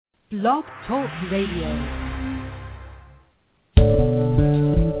Blog Talk Radio.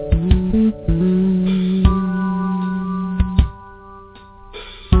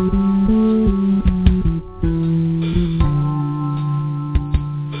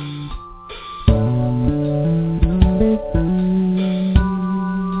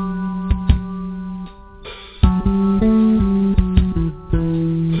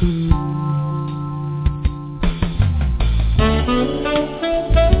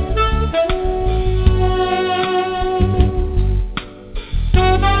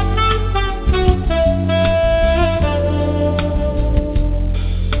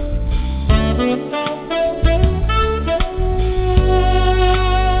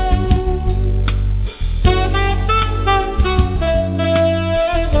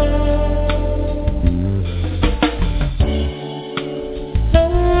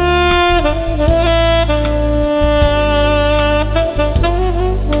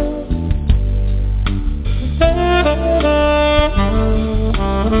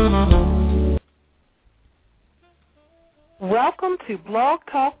 Welcome to Blog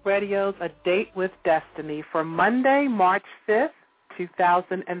Talk Radio's A Date with Destiny for Monday, March 5th,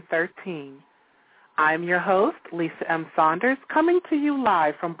 2013. I'm your host, Lisa M. Saunders, coming to you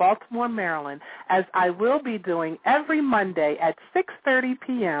live from Baltimore, Maryland, as I will be doing every Monday at 6:30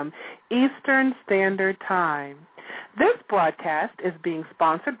 p.m. Eastern Standard Time. This broadcast is being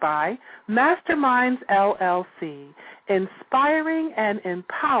sponsored by Masterminds, LLC, inspiring and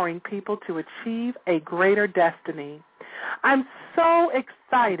empowering people to achieve a greater destiny. I'm so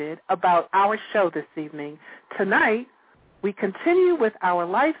excited about our show this evening. Tonight, we continue with our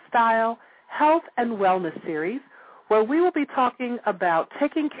lifestyle, health, and wellness series, where we will be talking about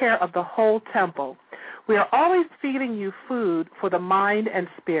taking care of the whole temple. We are always feeding you food for the mind and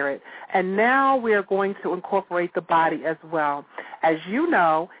spirit, and now we are going to incorporate the body as well. As you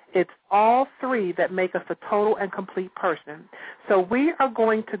know, it's all three that make us a total and complete person. So we are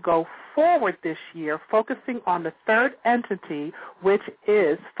going to go forward this year focusing on the third entity, which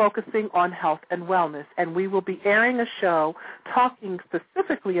is focusing on health and wellness. And we will be airing a show talking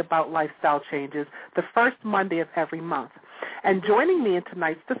specifically about lifestyle changes the first Monday of every month. And joining me in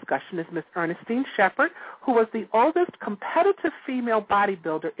tonight's discussion is Ms. Ernestine Shepherd, who was the oldest competitive female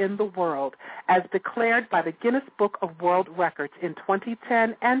bodybuilder in the world, as declared by the Guinness Book of World Records in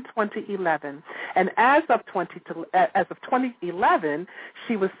 2010 and 2011. And as of 2011,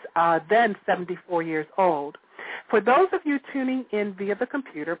 she was then 74 years old. For those of you tuning in via the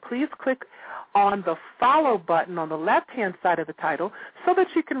computer, please click on the follow button on the left-hand side of the title so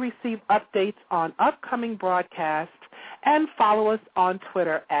that you can receive updates on upcoming broadcasts, and follow us on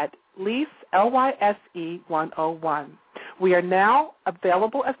Twitter at Lise, LYSE 101. We are now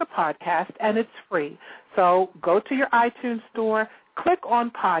available as a podcast, and it's free. So go to your iTunes store, click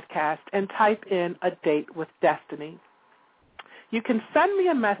on podcast, and type in A Date with Destiny. You can send me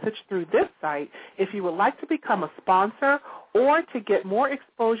a message through this site if you would like to become a sponsor or to get more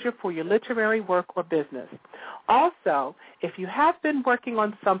exposure for your literary work or business. Also, if you have been working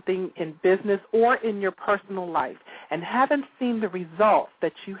on something in business or in your personal life and haven't seen the results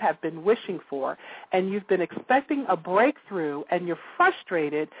that you have been wishing for, and you've been expecting a breakthrough and you're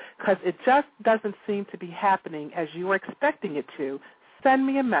frustrated because it just doesn't seem to be happening as you were expecting it to, send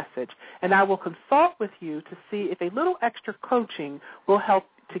me a message, and I will consult with you to see if a little extra coaching will help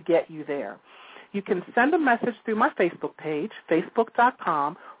to get you there. You can send a message through my Facebook page,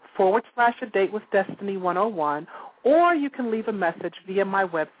 facebook.com/A Date with Destiny 101, or you can leave a message via my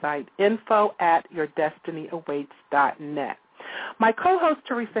website, info@yourdestinyawaits.net. My co-host,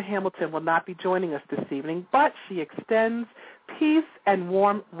 Teresa Hamilton, will not be joining us this evening, but she extends peace and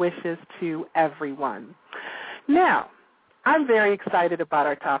warm wishes to everyone. Now, I'm very excited about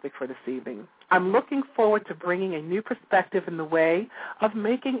our topic for this evening. I'm looking forward to bringing a new perspective in the way of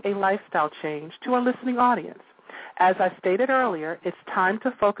making a lifestyle change to our listening audience. As I stated earlier, it's time to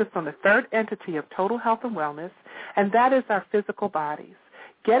focus on the third entity of total health and wellness, and that is our physical bodies.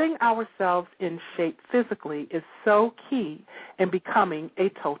 Getting ourselves in shape physically is so key in becoming a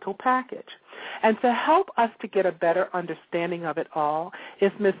total package. And to help us to get a better understanding of it all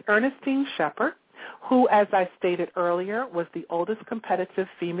is Ms. Ernestine Shepherd, who, as I stated earlier, was the oldest competitive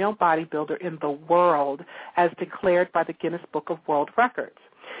female bodybuilder in the world, as declared by the Guinness Book of World Records.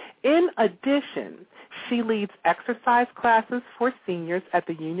 In addition, she leads exercise classes for seniors at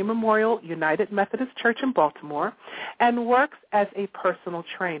the Union Memorial United Methodist Church in Baltimore and works as a personal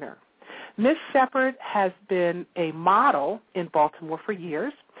trainer. Ms. Shepherd has been a model in Baltimore for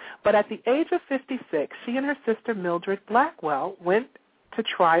years, but at the age of 56, she and her sister Mildred Blackwell went to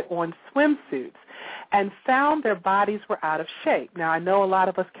try on swimsuits and found their bodies were out of shape. Now, I know a lot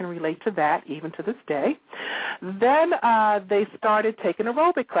of us can relate to that, even to this day. Then they started taking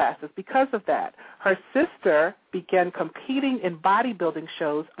aerobic classes because of that. Her sister began competing in bodybuilding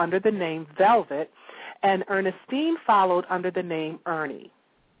shows under the name Velvet, and Ernestine followed under the name Ernie.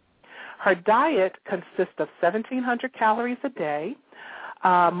 Her diet consists of 1,700 calories a day,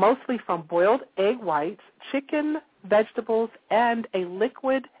 mostly from boiled egg whites, chicken, vegetables, and a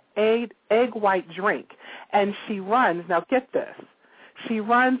liquid egg white drink. And she runs, now get this, she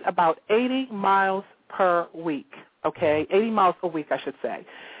runs about 80 miles per week, okay, 80 miles a week, I should say.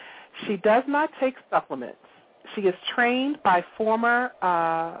 She does not take supplements. She is trained by former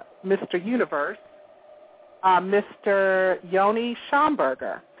Mr. Universe, Mr. Yoni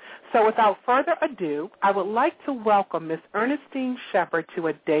Schomburger. So without further ado, I would like to welcome Miss Ernestine Shepherd to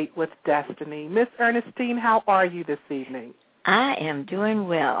A Date with Destiny. Miss Ernestine, how are you this evening? I am doing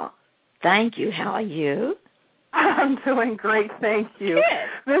well. Thank you. How are you? I'm doing great, thank you.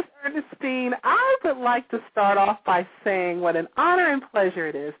 Good. Miss Ernestine, I would like to start off by saying what an honor and pleasure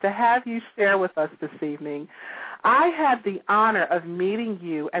it is to have you share with us this evening. I had the honor of meeting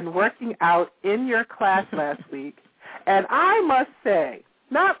you and working out in your class last week, and I must say,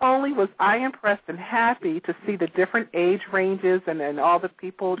 not only was I impressed and happy to see the different age ranges and all the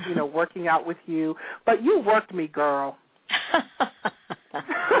people, working out with you, but you worked me, girl.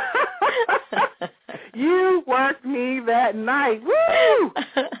 You worked me that night. Woo!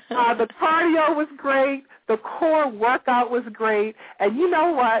 The cardio was great. The core workout was great. And you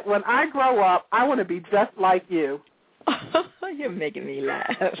know what? When I grow up, I want to be just like you. You're making me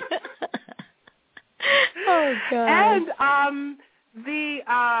laugh. Oh, God. And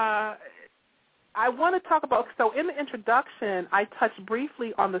I want to talk about, so in the introduction, I touched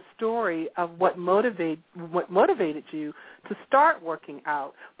briefly on the story of what motivated you to start working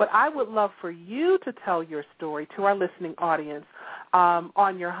out. But I would love for you to tell your story to our listening audience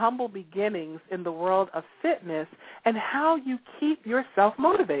on your humble beginnings in the world of fitness and how you keep yourself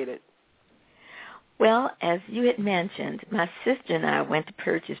motivated. Well, as you had mentioned, my sister and I went to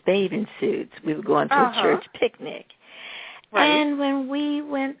purchase bathing suits. We were going to a church picnic. Right. And when we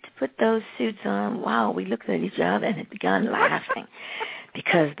went to put those suits on, wow, we looked at each other and had begun laughing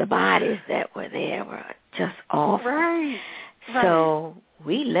because the bodies that were there were just awful. Right. So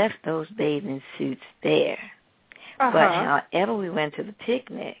we left those bathing suits there. But however we went to the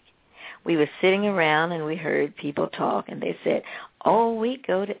picnic, we were sitting around and we heard people talk, and they said, oh, we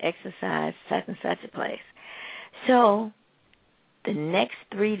go to exercise such and such a place. So the next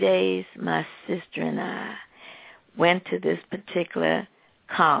 3 days, my sister and I went to this particular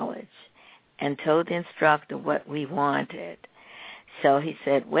college and told the instructor what we wanted. So he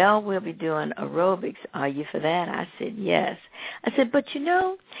said, well, we'll be doing aerobics. Are you for that? I said, yes. I said, but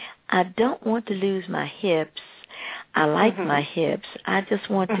I don't want to lose my hips. I like my hips. I just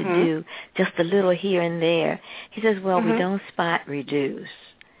want to do just a little here and there. He says, well, we don't spot reduce.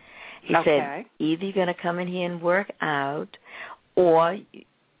 He said, either you're going to come in here and work out or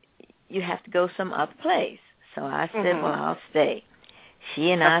you have to go some other place. So I said, well, I'll stay.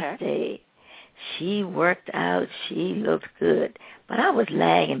 She and I stayed. She worked out. She looked good. But I was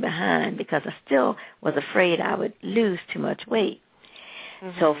lagging behind because I still was afraid I would lose too much weight.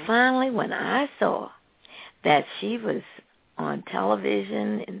 So finally, when I saw that she was on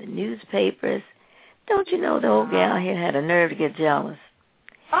television, in the newspapers, don't you know the old gal here had a nerve to get jealous?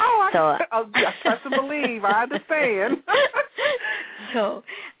 I trust and believe. I understand. So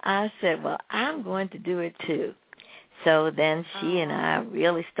I said, well, I'm going to do it too. So then she and I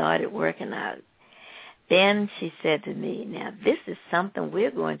really started working out. Then she said to me, now this is something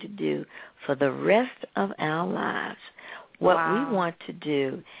we're going to do for the rest of our lives. What we want to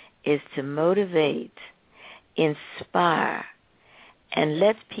do is to motivate, inspire, and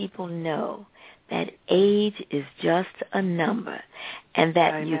let people know that age is just a number and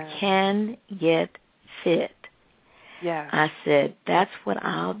that you can get fit. Yeah. I said, that's what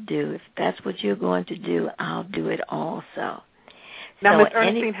I'll do. If that's what you're going to do, I'll do it also. Now, Ms.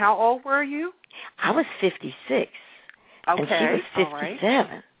 Ernestine, how old were you? I was 56, and she was 57.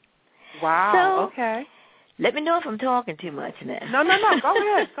 Right. Wow, so, let me know if I'm talking too much now. No, go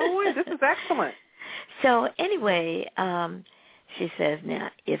ahead. Go ahead. This is excellent. So anyway, she says,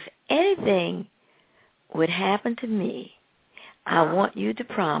 now, if anything would happen to me, I want you to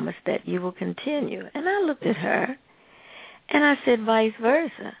promise that you will continue. And I looked at her, and I said, vice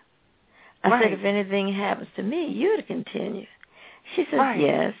versa. I said, if anything happens to me, you're to continue. She says,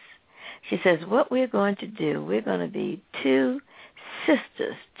 yes. She says, what we're going to do, we're going to be two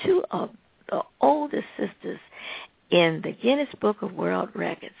sisters, two of the oldest sisters in the Guinness Book of World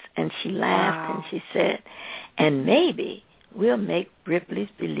Records. And she laughed and she said, and maybe we'll make Ripley's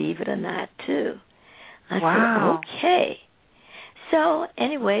Believe It or Not, too. I said, okay. So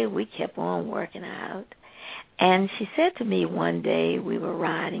anyway, we kept on working out. And she said to me one day, we were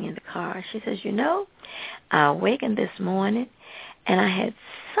riding in the car, she says, you know, I awakened this morning and I had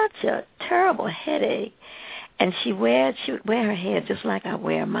such a terrible headache. And she would wear her hair just like I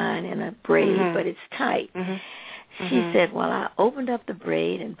wear mine in a braid, but it's tight. She said, well, I opened up the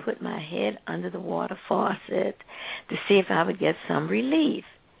braid and put my head under the water faucet to see if I would get some relief.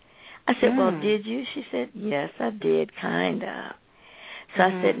 I said, well, did you? She said, yes, I did, kind of. So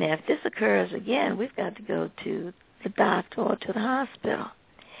I said, now, if this occurs again, we've got to go to the doctor or to the hospital.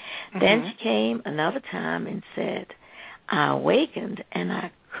 Then she came another time and said, I awakened and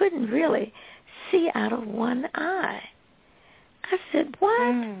I couldn't really see out of one eye. I said,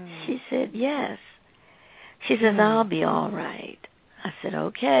 what? She said, yes. She says, I'll be all right. I said,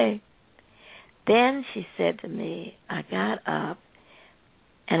 okay. Then she said to me, I got up,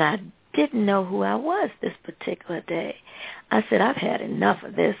 and I didn't know who I was this particular day. I said, I've had enough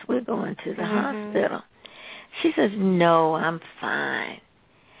of this. We're going to the hospital. She says, no, I'm fine.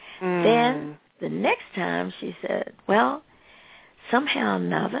 Then the next time she said, well, somehow or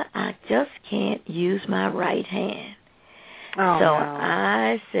another, I just can't use my right hand.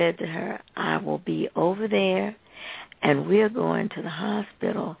 I said to her, I will be over there, and we're going to the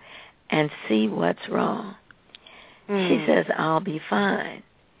hospital and see what's wrong. She says, I'll be fine.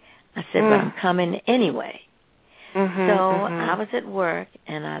 I said, but I'm coming anyway. So I was at work,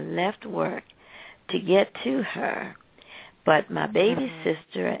 and I left work to get to her, but my baby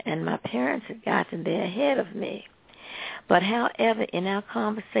sister and my parents had gotten there ahead of me. But however, in our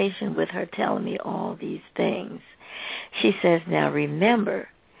conversation with her telling me all these things, she says, now remember,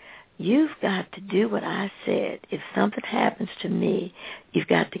 you've got to do what I said. If something happens to me, you've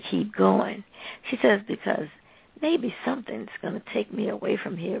got to keep going. She says, because maybe something's going to take me away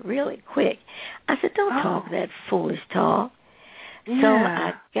from here really quick. I said, don't talk that foolish talk. So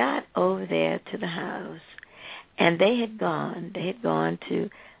I got over there to the house, and they had gone to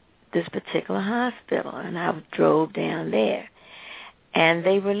this particular hospital, and I drove down there. And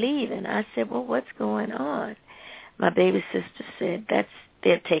they were leaving. I said, well, what's going on? My baby sister said,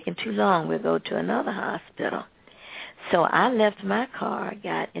 they're taking too long. We'll go to another hospital. So I left my car,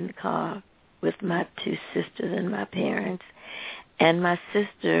 got in the car with my two sisters and my parents, and my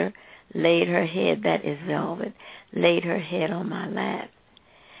sister laid her head, that is Velvet, laid her head on my lap.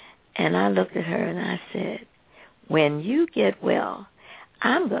 And I looked at her and I said, when you get well,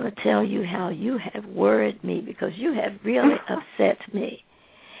 I'm going to tell you how you have worried me because you have really upset me.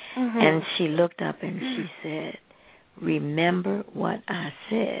 And she looked up and she said, remember what I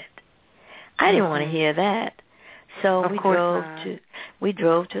said. I didn't want to hear that. So we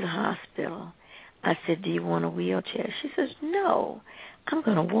drove to the hospital. I said, do you want a wheelchair? She says, no, I'm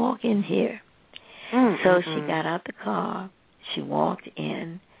going to walk in here. So she got out the car. She walked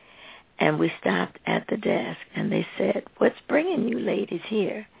in, and we stopped at the desk, and they said, what's bringing you ladies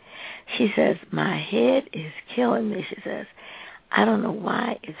here? She says, my head is killing me. She says, I don't know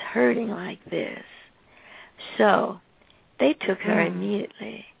why it's hurting like this. So they took her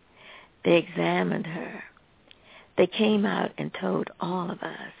immediately. They examined her. They came out and told all of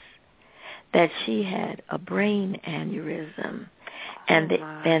us that she had a brain aneurysm and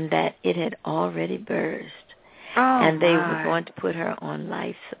that it had already burst. And they were going to put her on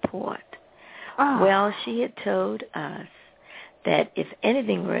life support. Well, she had told us that if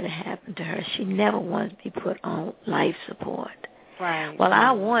anything were to happen to her, she never wanted to be put on life support. Well,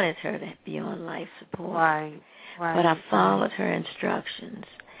 I wanted her to be on life support. But I followed her instructions.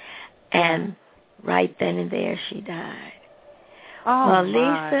 And right then and there, she died. Well,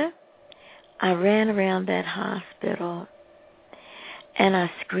 Lisa, I ran around that hospital, and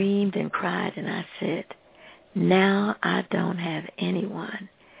I screamed and cried, and I said, now I don't have anyone.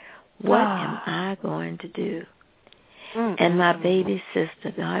 What am I going to do? And my baby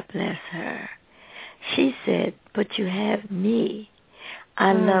sister, God bless her, she said, but you have me.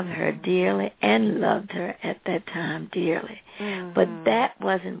 I love her dearly and loved her at that time dearly. But that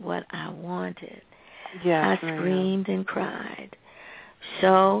wasn't what I wanted. I screamed and cried.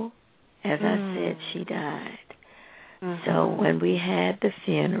 So, as I said, she died. So when we had the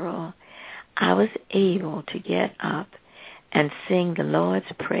funeral, I was able to get up and sing the Lord's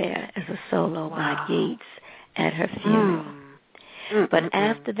Prayer as a solo by Gates at her funeral. But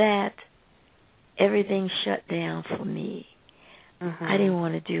after that, everything shut down for me. I didn't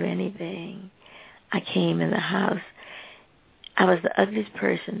want to do anything. I came in the house. I was the ugliest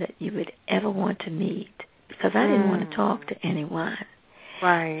person that you would ever want to meet because I didn't want to talk to anyone.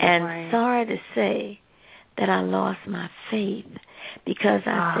 Right. And sorry to say that I lost my faith because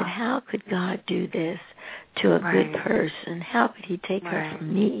I said, how could God do this to a good person? How could he take her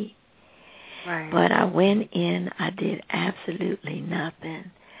from me? Right. But I went in, I did absolutely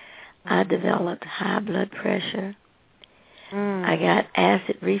nothing. I developed high blood pressure. I got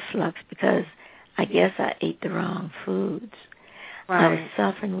acid reflux because I guess I ate the wrong foods. I was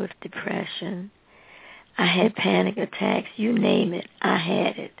suffering with depression. I had panic attacks. You name it, I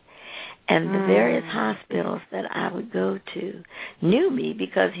had it. And the various hospitals that I would go to knew me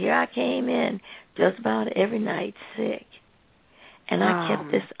because here I came in just about every night sick. And I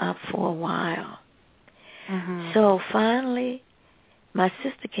kept this up for a while. So finally, my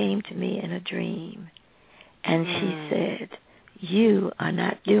sister came to me in a dream, and she said, you are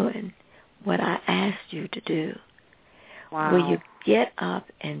not doing what I asked you to do. Will you get up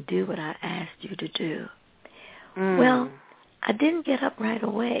and do what I asked you to do? Well, I didn't get up right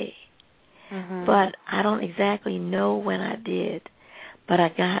away, but I don't exactly know when I did. But I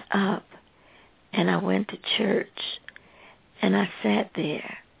got up, and I went to church, and I sat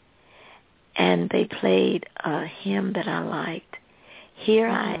there, and they played a hymn that I liked. Here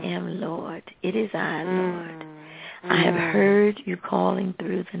I am, Lord. It is I, Lord. I have heard you calling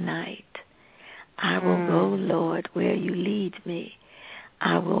through the night. I will go, Lord, where you lead me.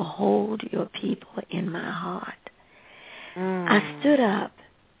 I will hold your people in my heart. I stood up,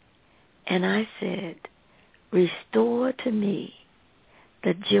 and I said, restore to me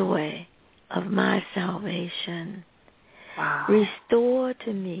the joy of my salvation. Restore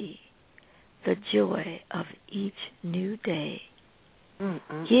to me the joy of each new day.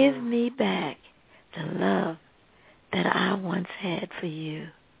 Give me back the love that I once had for you,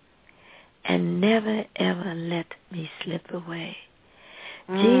 and never, ever let me slip away.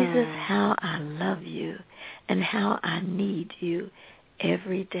 Jesus, how I love you and how I need you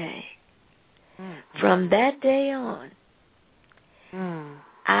every day. From that day on,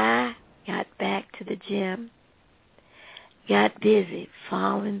 I got back to the gym, got busy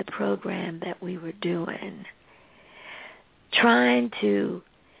following the program that we were doing, trying to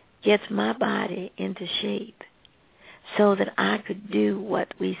get my body into shape so that I could do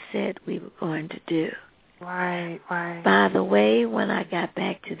what we said we were going to do. Right. By the way, when I got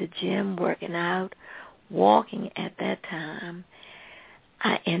back to the gym, working out, walking at that time,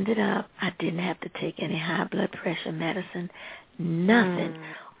 I ended up, I didn't have to take any high blood pressure medicine, nothing.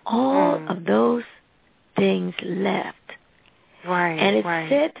 All of those things left. And it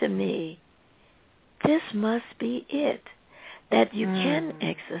said to me, this must be it, that you can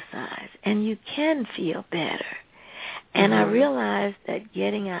exercise and you can feel better. And I realized that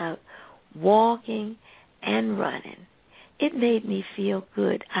getting out, walking, and running, it made me feel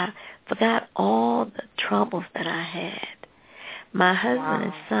good. I forgot all the troubles that I had. My husband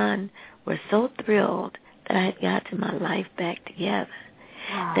and son were so thrilled that I had gotten my life back together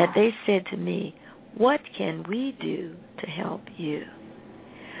that they said to me, what can we do to help you?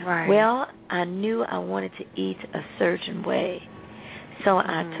 Well, I knew I wanted to eat a certain way, so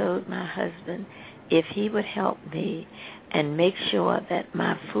I told my husband if he would help me and make sure that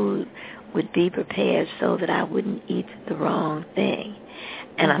my food would be prepared so that I wouldn't eat the wrong thing.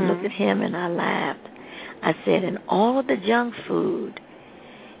 And I looked at him and I laughed. I said, in all of the junk food,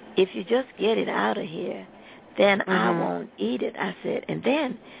 if you just get it out of here, then I won't eat it. I said, and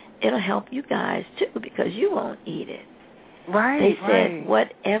then it'll help you guys too because you won't eat it. They said,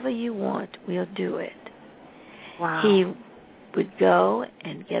 whatever you want, we'll do it. He would go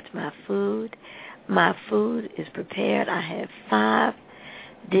and get my food. My food is prepared. I have 5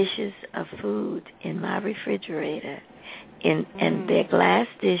 dishes of food in my refrigerator, and they're glass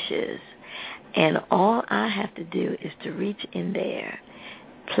dishes, and all I have to do is to reach in there,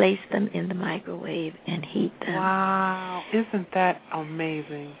 place them in the microwave, and heat them. Wow, isn't that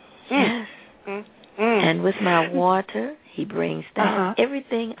amazing? Yes. And with my water, he brings that.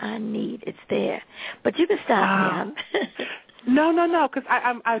 Everything I need, it's there. But you can stop me. No, because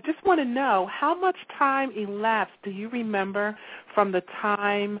I just want to know how much time elapsed. Do you remember from the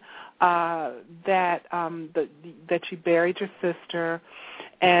time that you buried your sister,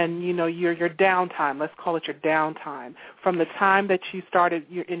 and your downtime? Let's call it your downtime. From the time that you started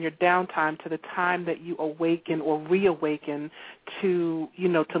in your downtime to the time that you awaken or reawaken to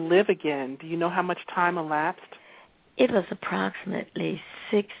to live again. Do you know how much time elapsed? It was approximately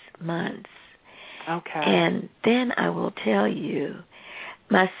 6 months. Okay. And then I will tell you,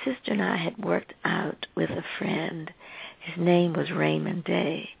 my sister and I had worked out with a friend. His name was Raymond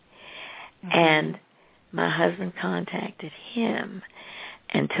Day. And my husband contacted him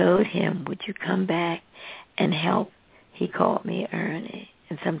and told him, would you come back and help. He called me Ernie,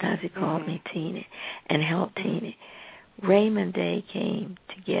 and sometimes he called me Teeny, and helped Teeny. Raymond Day came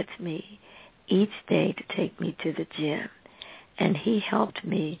to get me each day to take me to the gym, and he helped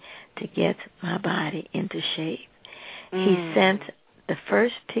me to get my body into shape. He sent the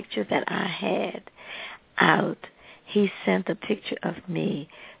first picture that I had out. He sent a picture of me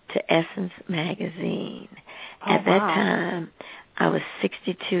to Essence magazine. At that time, I was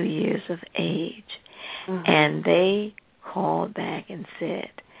 62 years of age, and they called back and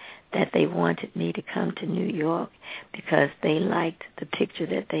said that they wanted me to come to New York because they liked the picture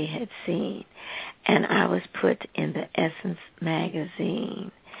that they had seen. And I was put in the Essence magazine.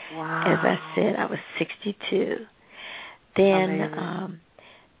 Wow. As I said, I was 62. Then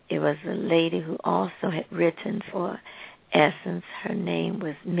it was a lady who also had written for Essence. Her name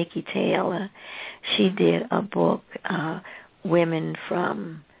was Mickey Taylor. She did a book, Women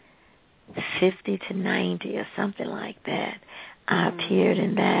from 50 to 90 or something like that. I appeared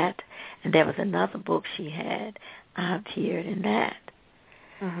in that. And there was another book she had. I appeared in that.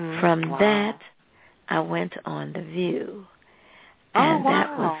 From that, I went on The View. And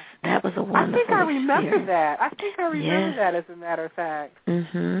that was a wonderful I think I remember experience. that. I think I remember that, as a matter of fact.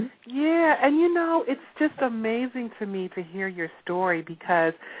 Yeah, and you know, it's just amazing to me to hear your story,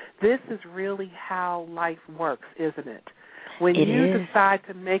 because this is really how life works, isn't it? When you decide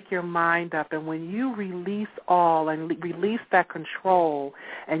to make your mind up, and when you release all and release that control,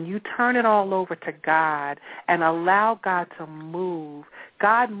 and you turn it all over to God and allow God to move,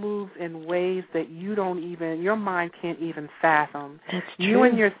 God moves in ways that your mind can't even fathom. That's true. You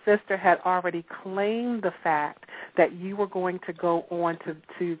and your sister had already claimed the fact that you were going to go on to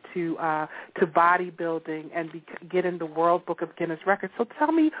bodybuilding and get in the World Book of Guinness Records. So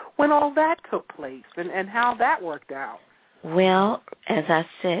tell me when all that took place and how that worked out. Well, as I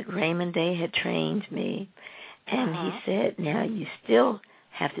said, Raymond Day had trained me, and he said, now you still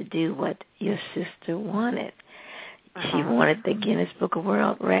have to do what your sister wanted. She wanted the Guinness Book of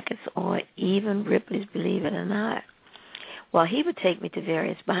World Records, or even Ripley's Believe It or Not. Well, he would take me to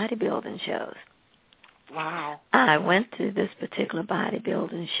various bodybuilding shows. Wow. I went to this particular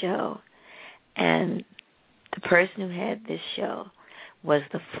bodybuilding show, and the person who had this show was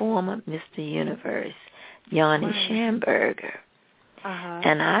the former Mr. Universe, Yanni Schamberger.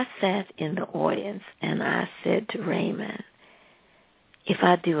 And I sat in the audience, and I said to Raymond, if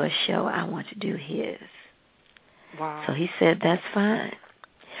I do a show, I want to do his. Wow. So he said, that's fine.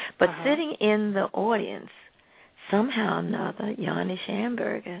 But sitting in the audience, somehow or another, Yanni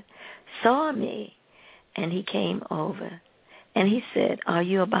Schamberger saw me, and he came over, and he said, are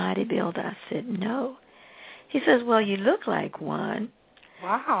you a bodybuilder? I said, no. He says, well, you look like one.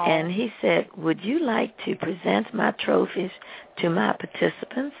 Wow. And he said, would you like to present my trophies to my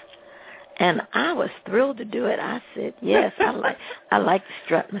participants? And I was thrilled to do it. I said, yes, I like to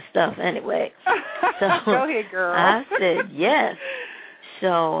strut my stuff anyway. So go ahead, girl. I said, yes.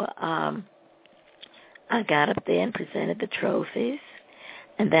 So I got up there and presented the trophies.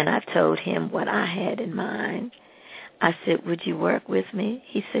 And then I told him what I had in mind. I said, would you work with me?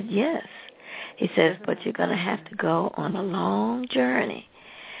 He said, yes. He says, but you're going to have to go on a long journey.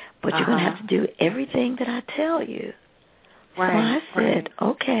 But you're going to have to do everything that I tell you. Right, so I said,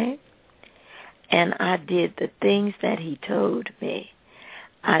 okay. And I did the things that he told me.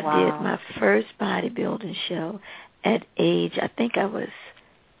 I did my first bodybuilding show at age, I think I was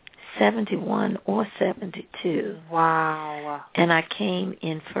 71 or 72. Wow. And I came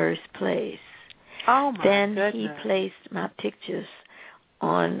in first place. Oh, my goodness. He placed my pictures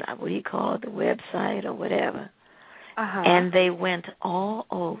on, what do you call it, the website or whatever. And they went all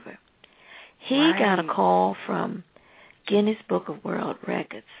over. He got a call from Guinness Book of World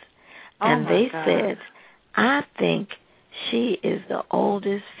Records. And they said, I think she is the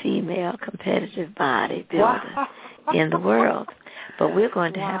oldest female competitive bodybuilder in the world. But we're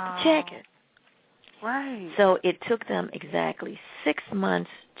going to have to check it. Right. So it took them exactly 6 months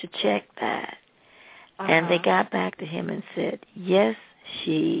to check that. And they got back to him and said, yes,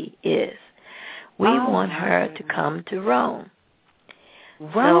 she is. We want her to come to Rome.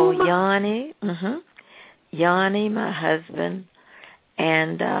 So Yanni, my husband,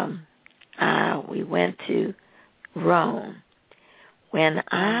 and we went to Rome. When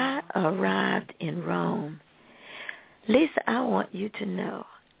I arrived in Rome, Lisa, I want you to know,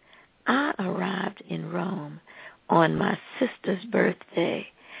 I arrived in Rome on my sister's birthday,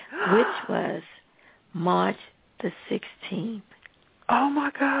 which was March the 16th. Oh,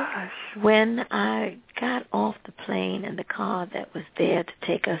 my gosh. When I got off the plane and the car that was there to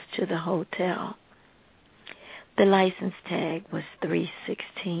take us to the hotel, the license tag was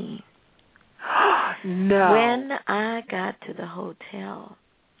 316. No. When I got to the hotel,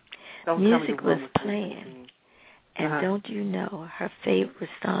 music was playing. And don't you know, her favorite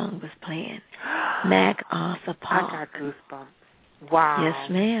song was playing, MacArthur Park. I got goosebumps. Wow. Yes,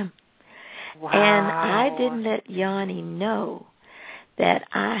 ma'am. Wow. And I didn't let Yanni know that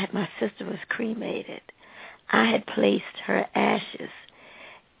my sister was cremated. I had placed her ashes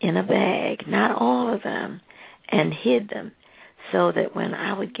in a bag, not all of them, and hid them so that when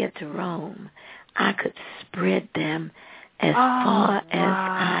I would get to Rome, I could spread them as far as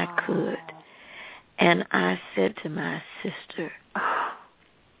I could. And I said to my sister,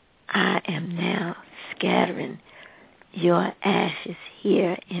 I am now scattering your ashes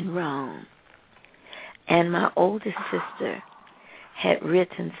here in Rome. And my oldest sister had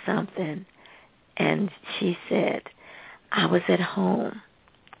written something, and she said, I was at home.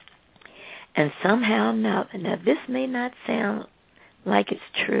 And somehow or another, now this may not sound like it's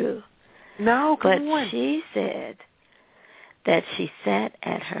true. No, come on. But she said that she sat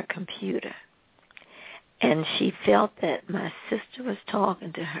at her computer and she felt that my sister was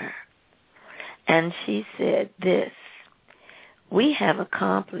talking to her. And she said this, we have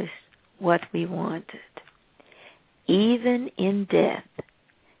accomplished what we wanted. Even in death,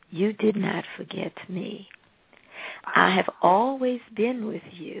 you did not forget me. I have always been with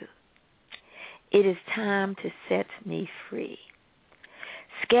you. It is time to set me free.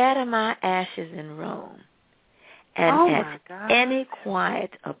 Scatter my ashes in Rome, and at any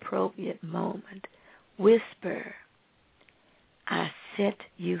quiet, appropriate moment, whisper, I set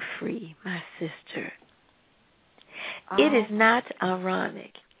you free, my sister. It is not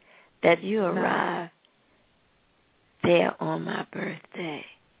ironic that you arrived there on my birthday.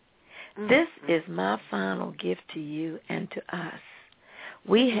 This is my final gift to you and to us.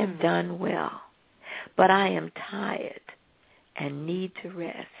 We have done well, but I am tired and need to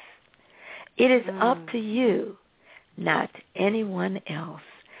rest. It is up to you, not anyone else,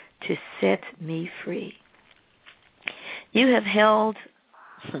 to set me free. You have held,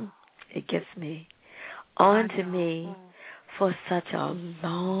 it gets me, on to me for such a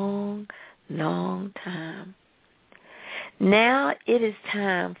long, long time. Now it is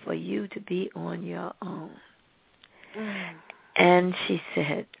time for you to be on your own. And she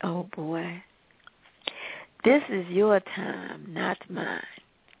said, oh boy, this is your time, not mine,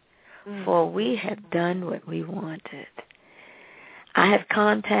 for we have done what we wanted. I have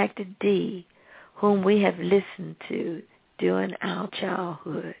contacted Dee, whom we have listened to during our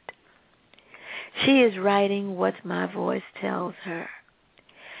childhood. She is writing what my voice tells her.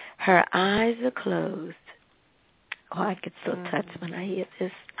 Her eyes are closed. Oh, I get so touched when I hear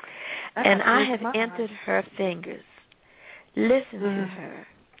this. And I have entered her fingers. Listen to her.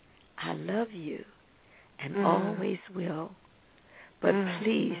 I love you and always will. But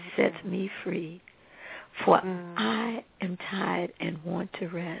please set me free, for I am tired and want to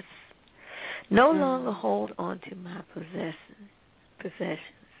rest. No longer hold on to my possessions.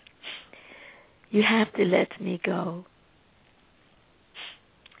 You have to let me go.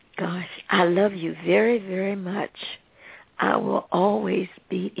 Gosh, I love you very, very much. I will always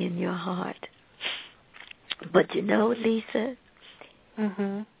be in your heart. But you know, Lisa,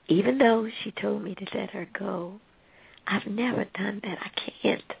 even though she told me to let her go, I've never done that. I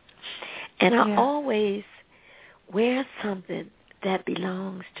can't. And I always wear something that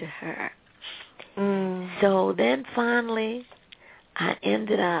belongs to her. So then finally, I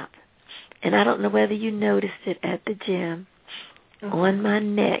ended up, and I don't know whether you noticed it at the gym, on my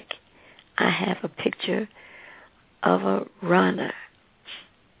neck, I have a picture of a runner,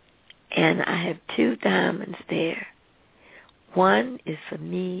 and I have 2 diamonds there. One is for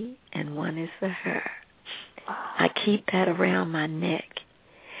me, and one is for her. I keep that around my neck.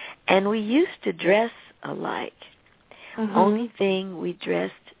 And we used to dress alike. Only thing, we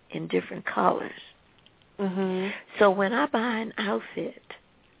dressed in different colors. So when I buy an outfit,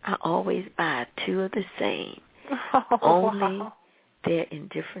 I always buy 2 of the same. Only they're in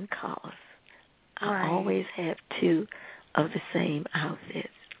different colors. I always have 2 of the same outfits.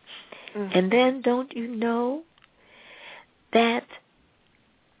 And then don't you know that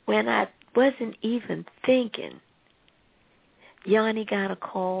when I wasn't even thinking, Yanni got a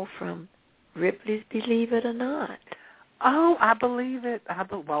call from Ripley's Believe It or Not. Oh, I believe it.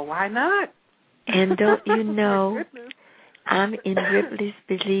 Well, why not? And don't you know, I'm in Ripley's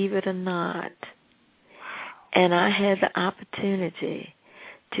Believe It or Not. And I had the opportunity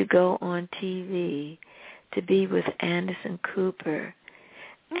to go on TV to be with Anderson Cooper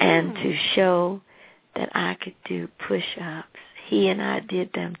and to show that I could do push-ups. He and I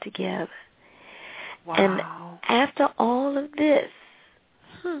did them together. Wow. And after all of this,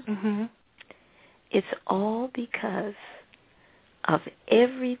 it's all because of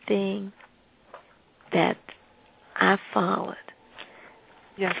everything that I followed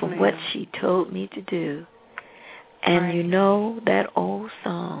for what she told me to do. And you know that old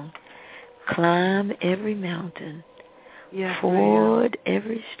song, climb every mountain, ford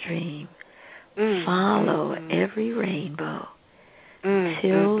every stream, follow every rainbow,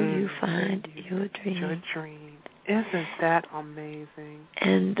 till you find your dream. Your dream. Isn't that amazing?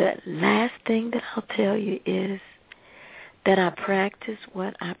 And the last thing that I'll tell you is that I practice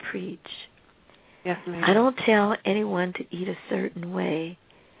what I preach. Yes, ma'am. I don't tell anyone to eat a certain way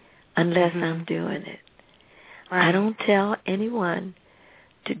unless I'm doing it. Right. I don't tell anyone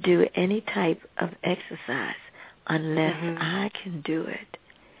to do any type of exercise unless I can do it.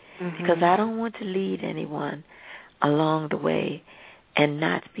 Because I don't want to lead anyone along the way and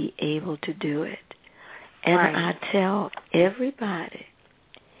not be able to do it. And I tell everybody,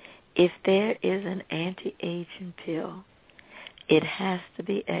 if there is an anti-aging pill, it has to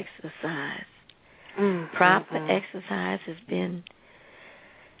be exercise. Proper exercise has been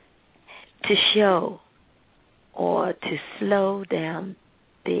to show or to slow down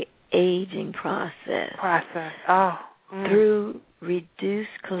the aging process. Through reduced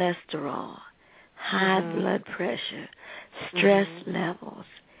cholesterol, high blood pressure, stress levels,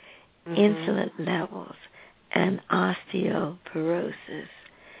 insulin levels, and osteoporosis.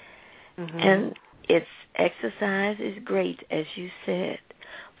 And its exercise is great, as you said,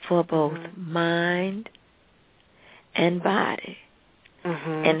 for both mind and body,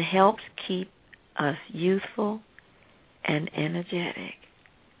 and helps keep us youthful and energetic.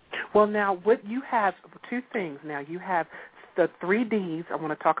 Well, now, what you have, two things. Now, you have the 3 Ds. I want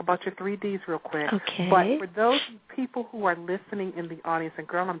to talk about your 3 Ds real quick. Okay. But for those people who are listening in the audience, and,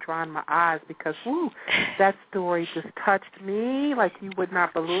 girl, I'm drying my eyes because, that story just touched me like you would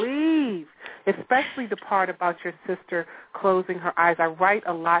not believe, especially the part about your sister closing her eyes. I write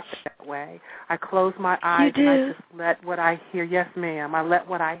a lot that way. I close my eyes and I just let what I hear. Yes, ma'am. I let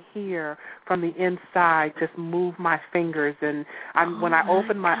what I hear from the inside just move my fingers. And when I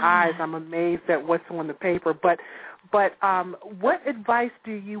open my eyes, I'm amazed at what's on the paper. But what advice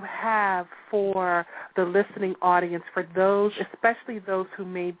do you have for the listening audience, for those, especially those who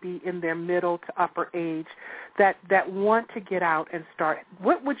may be in their middle to upper age, that want to get out and start?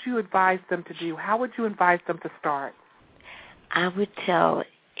 What would you advise them to do? How would you advise them to start? I would tell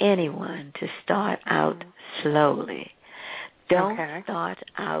anyone to start out slowly. Don't start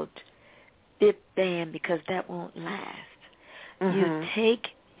out bam, because that won't last. You take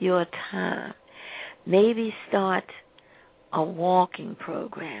your time. Maybe start a walking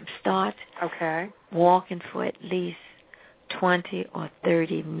program. Start walking for at least 20 or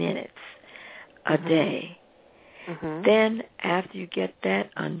 30 minutes a day. Then after you get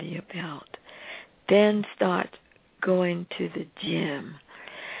that under your belt, then start going to the gym.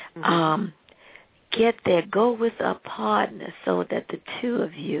 Get there. Go with a partner so that the two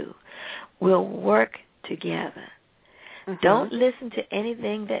of you will work together. Don't listen to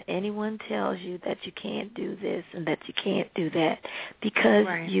anything that anyone tells you that you can't do this and that you can't do that, because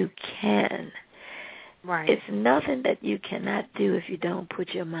you can. It's nothing that you cannot do if you don't put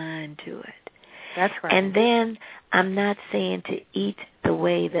your mind to it. That's right. And then I'm not saying to eat the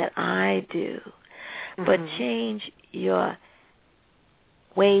way that I do, but change your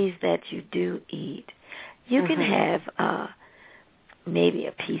ways that you do eat. You can have maybe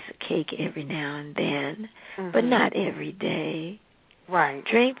a piece of cake every now and then, but not every day.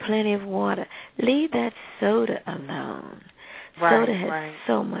 Drink plenty of water. Leave that soda alone. Soda has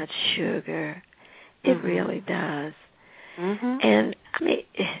so much sugar. It really does. And, I mean,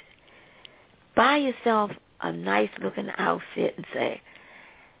 buy yourself a nice-looking outfit and say,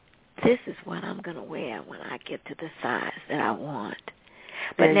 this is what I'm going to wear when I get to the size that I want.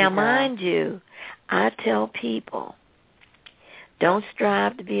 But now, mind you, I tell people, don't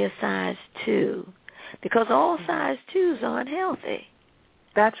strive to be a size 2, because all size 2s aren't healthy.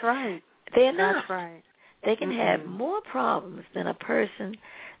 That's right. They're not. That's right. They can have more problems than a person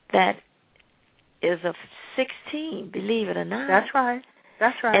that is a 16, believe it or not. That's right.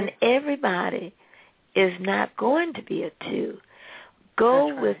 That's right. And everybody is not going to be a 2.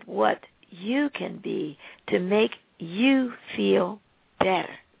 Go with what you can be to make you feel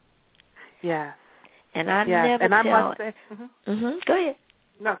better. Yes. And I never tell. I must say, go ahead.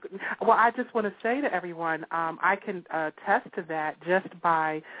 No, well, I just want to say to everyone, I can attest to that just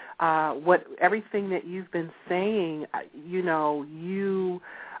by everything that you've been saying. You know, you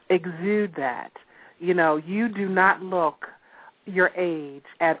exude that. You know, you do not look your age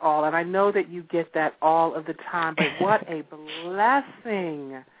at all, and I know that you get that all of the time. But what a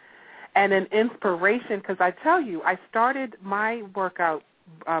blessing! and an inspiration, because I tell you, I started my workout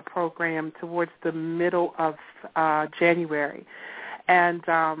program towards the middle of January. And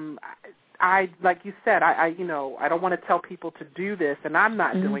I, like you said, I don't want to tell people to do this, and I'm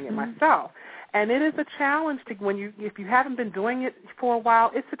not doing it myself. And it is a challenge to if you haven't been doing it for a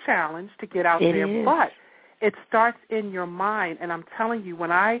while, it's a challenge to get out there. But it starts in your mind, and I'm telling you,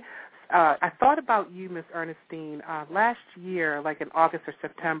 when I thought about you, Miss Ernestine, last year, like in August or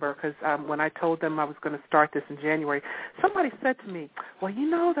September, because when I told them I was going to start this in January, somebody said to me, well, you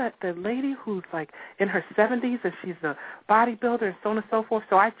know that the lady who's like in her 70s and she's a bodybuilder and so on and so forth.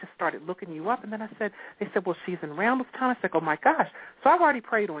 So I just started looking you up, and then they said, well, she's in Randallstown. I said, oh, my gosh. So I've already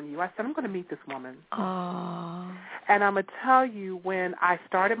prayed on you. I said, I'm going to meet this woman. Oh. And I'm going to tell you, when I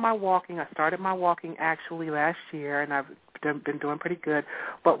started my walking actually last year, and I've been doing pretty good.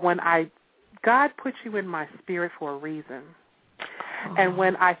 But when God put you in my spirit for a reason. And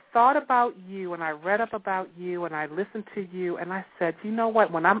when I thought about you and I read up about you and I listened to you and I said, you know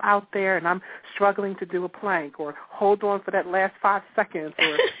what, when I'm out there and I'm struggling to do a plank or hold on for that last 5 seconds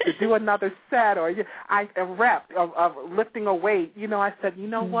or to do another set or a rep of lifting a weight, I said, you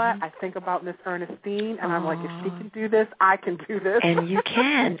know what, I think about Miss Ernestine and I'm like, if she can do this, I can do this. And you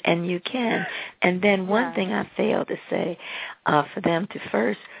can. And then one thing I failed to say, for them to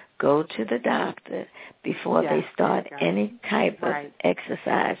first go to the doctor before they start any type of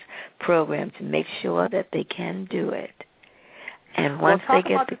exercise program to make sure that they can do it. And once talk they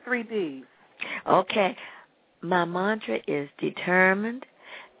get about the 3 Ds. Okay. My mantra is determined,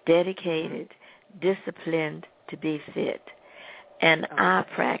 dedicated, disciplined to be fit. And I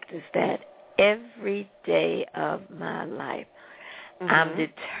practice that every day of my life. I'm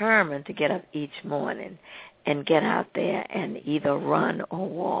determined to get up each morning and get out there and either run or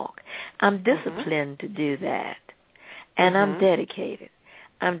walk. I'm disciplined to do that. And I'm dedicated.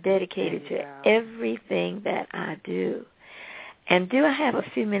 I'm dedicated to everything that I do. And do I have a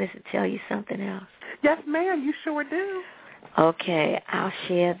few minutes to tell you something else? Yes, ma'am, you sure do. Okay, I'll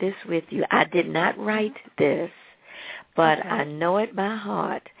share this with you. I did not write this, but I know it by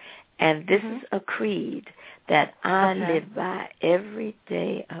heart. And this is a creed that I live by every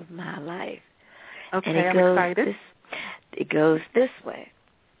day of my life. Okay, and I'm excited. It goes this way.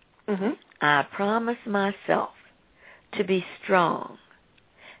 I promise myself to be strong,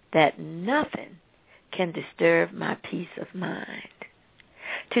 that nothing can disturb my peace of mind,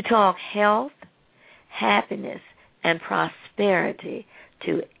 to talk health, happiness, and prosperity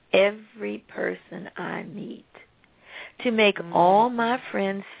to every person I meet, to make all my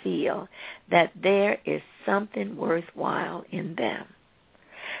friends feel that there is something worthwhile in them,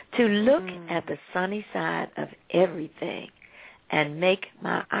 to look at the sunny side of everything and make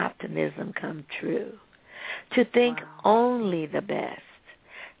my optimism come true, to think only the best,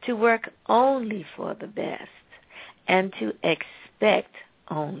 to work only for the best, and to expect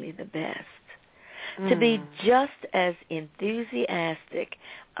only the best, to be just as enthusiastic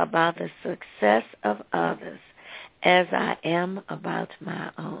about the success of others as I am about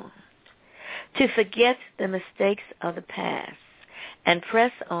my own, to forget the mistakes of the past and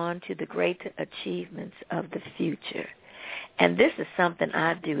press on to the great achievements of the future. And this is something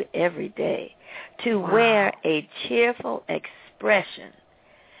I do every day, to wear a cheerful expression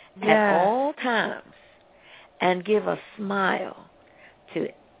at all times and give a smile to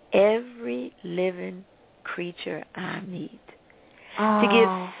every living creature I meet, to give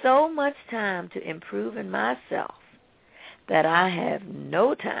so much time to improving myself that I have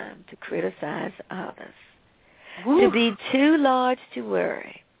no time to criticize others, to be too large to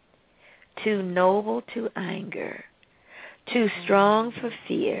worry, too noble to anger, too strong for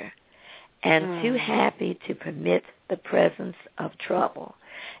fear, and too happy to permit the presence of trouble.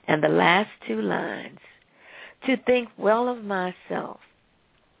 And the last 2 lines, to think well of myself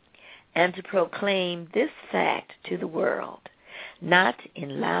and to proclaim this fact to the world, not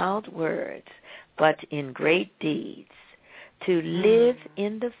in loud words, but in great deeds, to live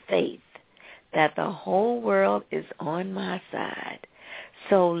in the faith that the whole world is on my side,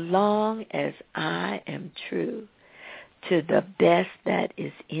 so long as I am true to the best that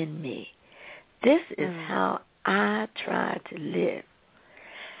is in me. This is how I try to live.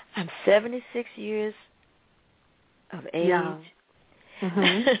 I'm 76 years of age.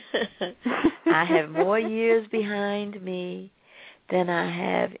 I have more years behind me than I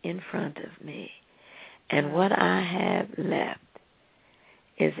have in front of me. And what I have left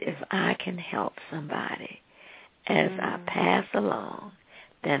is if I can help somebody as I pass along,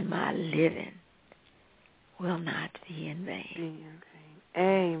 then my living will not be in vain.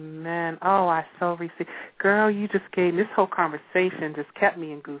 Amen. Amen. Oh, I so receive. Girl, you just gave this whole conversation just kept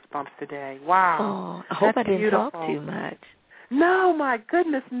me in goosebumps today. Wow. Oh, I hope That's I didn't beautiful. talk too much. No, my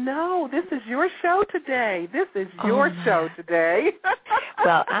goodness, no. This is your show today. This is your show today.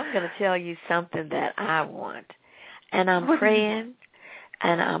 Well, I'm going to tell you something that I want. And I'm praying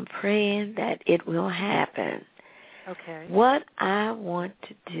that it will happen. Okay. What I want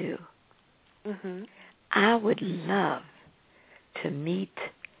to do, I would love to meet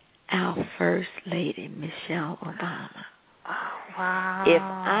our First Lady, Michelle Obama. Oh, wow. If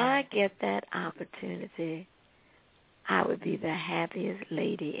I get that opportunity, I would be the happiest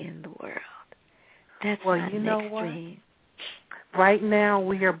lady in the world. That's my next dream. Right now,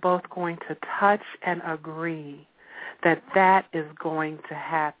 we are both going to touch and agree that is going to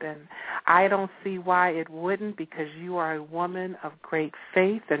happen. I don't see why it wouldn't, because you are a woman of great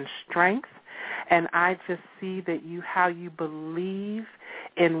faith and strength, and I just see that how you believe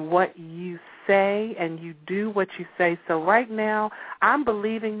in what you say and you do what you say. So right now, I'm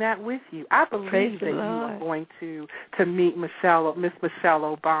believing that with you. I believe that you are going to meet Miss Michelle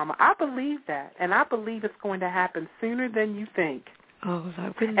Obama. I believe that, and I believe it's going to happen sooner than you think. Oh,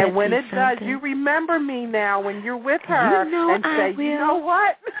 wouldn't and when it something? does, you remember me now when you're with her and say, you know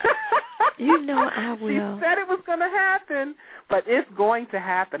what? You know I will. She said it was going to happen, but it's going to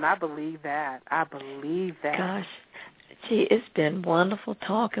happen. I believe that. Gosh, gee, it's been wonderful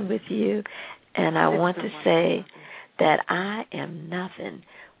talking with you, and I want to say that I am nothing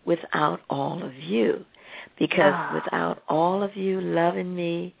without all of you, because without all of you loving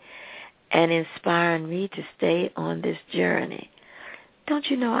me and inspiring me to stay on this journey, don't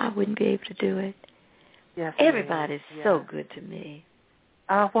you know I wouldn't be able to do it? Yes, everybody's so good to me.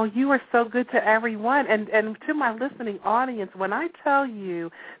 Well, you are so good to everyone. And to my listening audience, when I tell you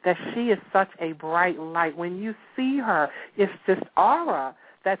that she is such a bright light, when you see her, it's this aura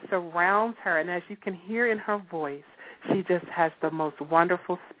that surrounds her. And as you can hear in her voice, she just has the most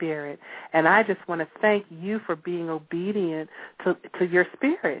wonderful spirit. And I just want to thank you for being obedient to your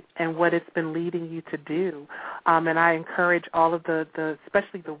spirit and what it's been leading you to do. And I encourage all of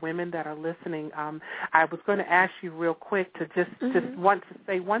especially the women that are listening. I was going to ask you real quick to just want to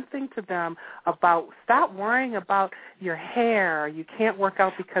say one thing to them about stop worrying about your hair. You can't work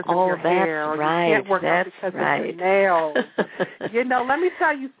out because of your hair. Or you can't work out because of your nails. Let me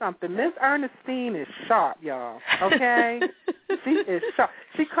tell you something. Miss Ernestine is sharp, y'all. Okay? She is sharp.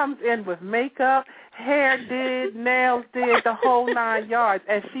 She comes in with makeup, hair did, nails did, the whole 9 yards,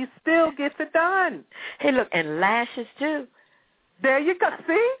 and she still gets it done. Hey, look, and lashes, too. There you go.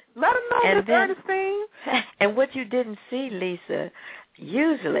 See? Let them know, Miss Ernestine. And what you didn't see, Lisa,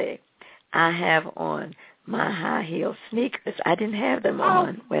 usually I have on my high heel sneakers. I didn't have them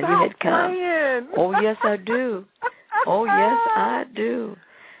on when you had come. Oh, yes, I do. Oh, yes, I do.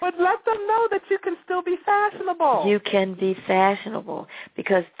 But let them know that you can still be fashionable. You can be fashionable,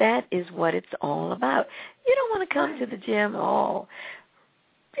 because that is what it's all about. You don't want to come to the gym all,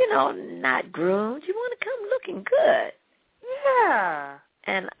 not groomed. You want to come looking good. Yeah.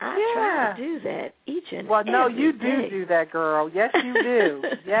 And I try to do that each and every day. Well, no, you do that, girl. Yes, you do.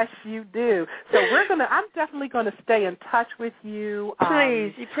 Yes, you do. So I'm definitely going to stay in touch with you.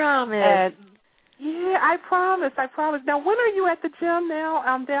 Please, you promise. And yeah, I promise. Now, when are you at the gym now?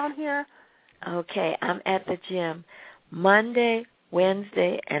 Down here? Okay, I'm at the gym Monday,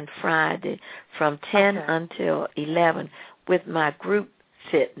 Wednesday, and Friday from 10 until 11 with my group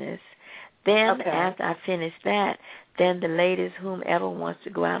fitness. Then after I finish that, then the ladies, whomever wants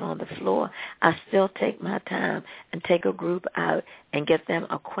to go out on the floor, I still take my time and take a group out and get them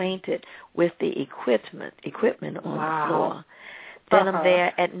acquainted with the equipment on the floor. Then I'm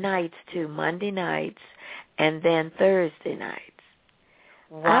there at nights, too, Monday nights, and then Thursday nights.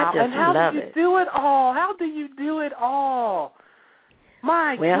 Wow. I just love it. How do you do it all?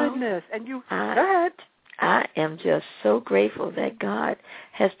 My goodness. And you, go ahead. I am just so grateful that God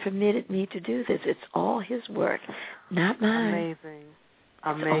has permitted me to do this. It's all His work, not mine. Amazing.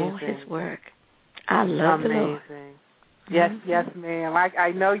 It's all His work. I love the Lord. Yes, yes, ma'am.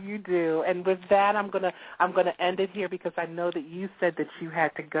 I know you do. And with that, I'm gonna end it here, because I know that you said that you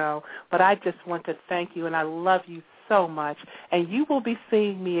had to go. But I just want to thank you, and I love you so much. And you will be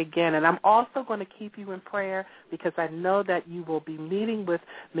seeing me again. And I'm also going to keep you in prayer, because I know that you will be meeting with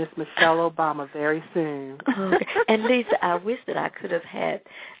Miss Michelle Obama very soon. Okay. And Lisa, I wish that I could have had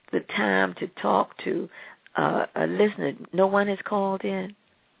the time to talk to a listener. No one has called in?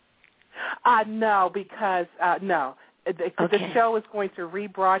 No, because no. The show is going to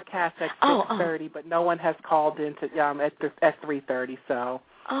rebroadcast at 6:30, but no one has called in to at 3:30. So.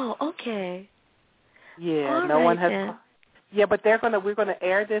 Oh, okay. Yeah, all no right, one has. then. Yeah, but we're gonna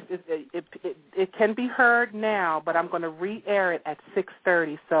air this. It can be heard now, but I'm gonna re-air it at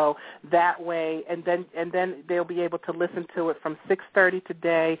 6:30. So that way, and then they'll be able to listen to it from 6:30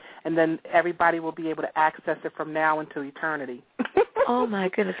 today, and then everybody will be able to access it from now until eternity. Oh my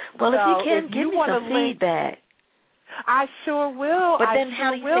goodness! Well, so if you can give me some feedback, I sure will. But then,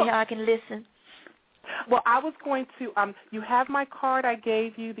 how do you say how I can listen? Well, I was going to. You have my card I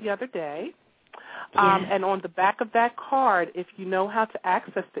gave you the other day. Yes. And on the back of that card, if you know how to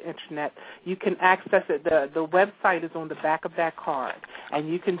access the Internet, you can access it. The website is on the back of that card, and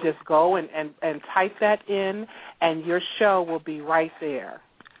you can just go and type that in, and your show will be right there.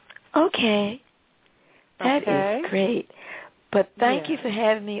 Okay. That is great. But thank you for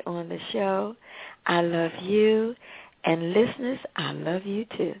having me on the show. I love you, and listeners, I love you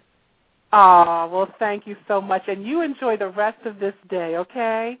too. Oh, well, thank you so much, and you enjoy the rest of this day,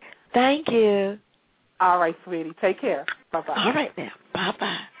 okay? Thank you. All right, sweetie. Take care. Bye-bye. All right now.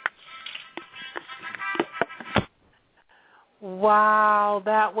 Bye-bye. Wow,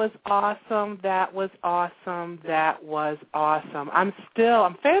 that was awesome. That was awesome. That was awesome. I'm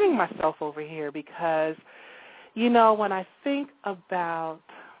fanning myself over here because, you know, when I think about,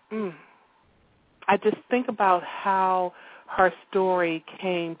 I just think about how her story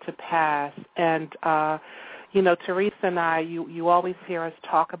came to pass. And, you know, Teresa and I, you always hear us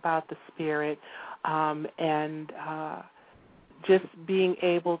talk about the spirit. And just being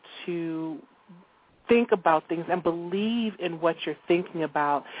able to think about things and believe in what you're thinking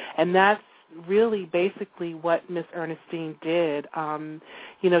about. And that's really basically what Miss Ernestine did.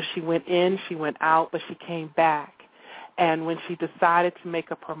 You know, she went in, she went out, but she came back. And when she decided to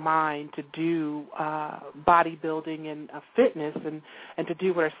make up her mind to do bodybuilding and fitness and to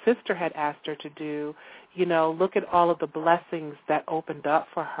do what her sister had asked her to do, you know, look at all of the blessings that opened up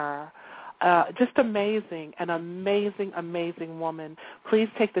for her. Just amazing, an amazing, amazing woman. Please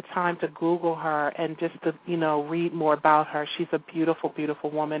take the time to Google her and just to, you know, read more about her. She's a beautiful, beautiful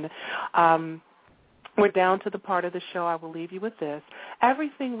woman. We're down to the part of the show. I will leave you with this.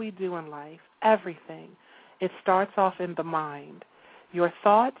 Everything we do in life, everything, it starts off in the mind. Your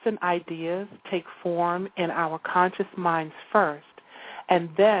thoughts and ideas take form in our conscious minds first and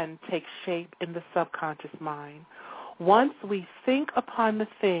then take shape in the subconscious mind. Once we think upon the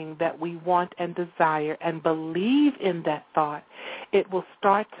thing that we want and desire and believe in that thought, it will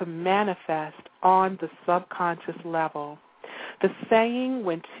start to manifest on the subconscious level. The saying,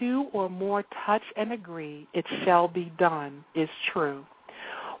 when two or more touch and agree, it shall be done, is true.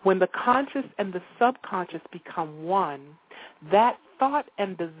 When the conscious and the subconscious become one, that thought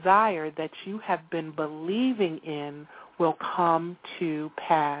and desire that you have been believing in will come to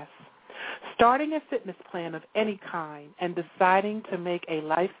pass. Starting a fitness plan of any kind and deciding to make a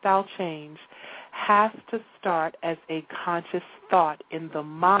lifestyle change has to start as a conscious thought in the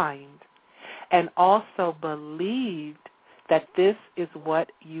mind and also believed that this is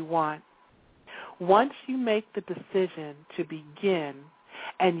what you want. Once you make the decision to begin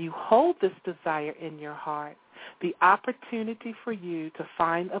and you hold this desire in your heart, the opportunity for you to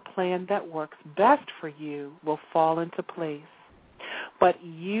find a plan that works best for you will fall into place. But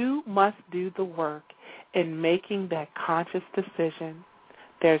you must do the work in making that conscious decision.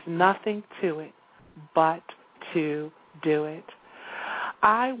 There's nothing to it but to do it.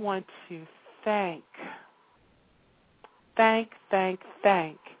 I want to thank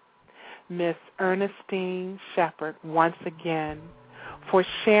Miss Ernestine Shepherd once again for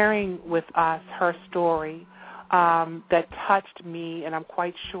sharing with us her story that touched me, and I'm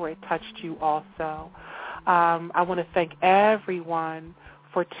quite sure it touched you also. I want to thank everyone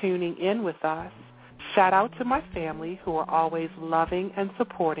for tuning in with us. Shout out to my family who are always loving and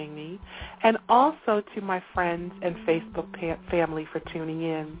supporting me, and also to my friends and Facebook family for tuning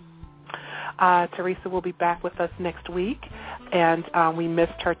in. Teresa will be back with us next week, and we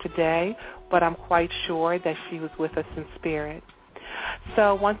missed her today, but I'm quite sure that she was with us in spirit.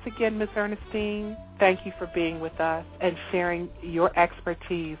 So once again, Ms. Ernestine, thank you for being with us and sharing your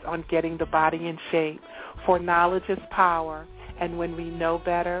expertise on getting the body in shape. For knowledge is power, and when we know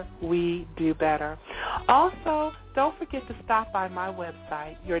better, we do better. Also, don't forget to stop by my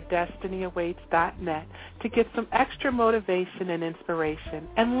website, yourdestinyawaits.net, to get some extra motivation and inspiration.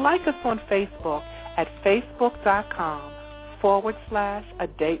 And like us on Facebook at facebook.com/A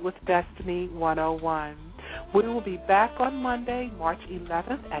Date with Destiny 101. We will be back on Monday, March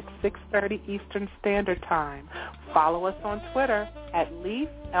 11th at 6:30 Eastern Standard Time. Follow us on Twitter at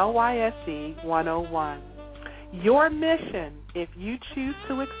LYSE101. Your mission, if you choose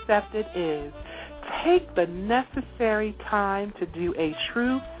to accept it, is take the necessary time to do a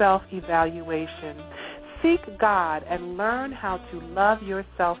true self-evaluation. Seek God and learn how to love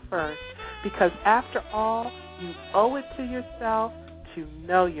yourself first, because after all, you owe it to yourself to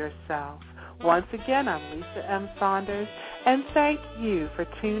know yourself. Once again, I'm Lisa M. Saunders, and thank you for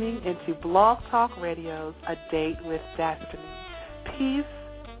tuning into Blog Talk Radio's A Date with Destiny. Peace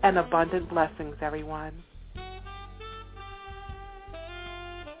and abundant blessings, everyone.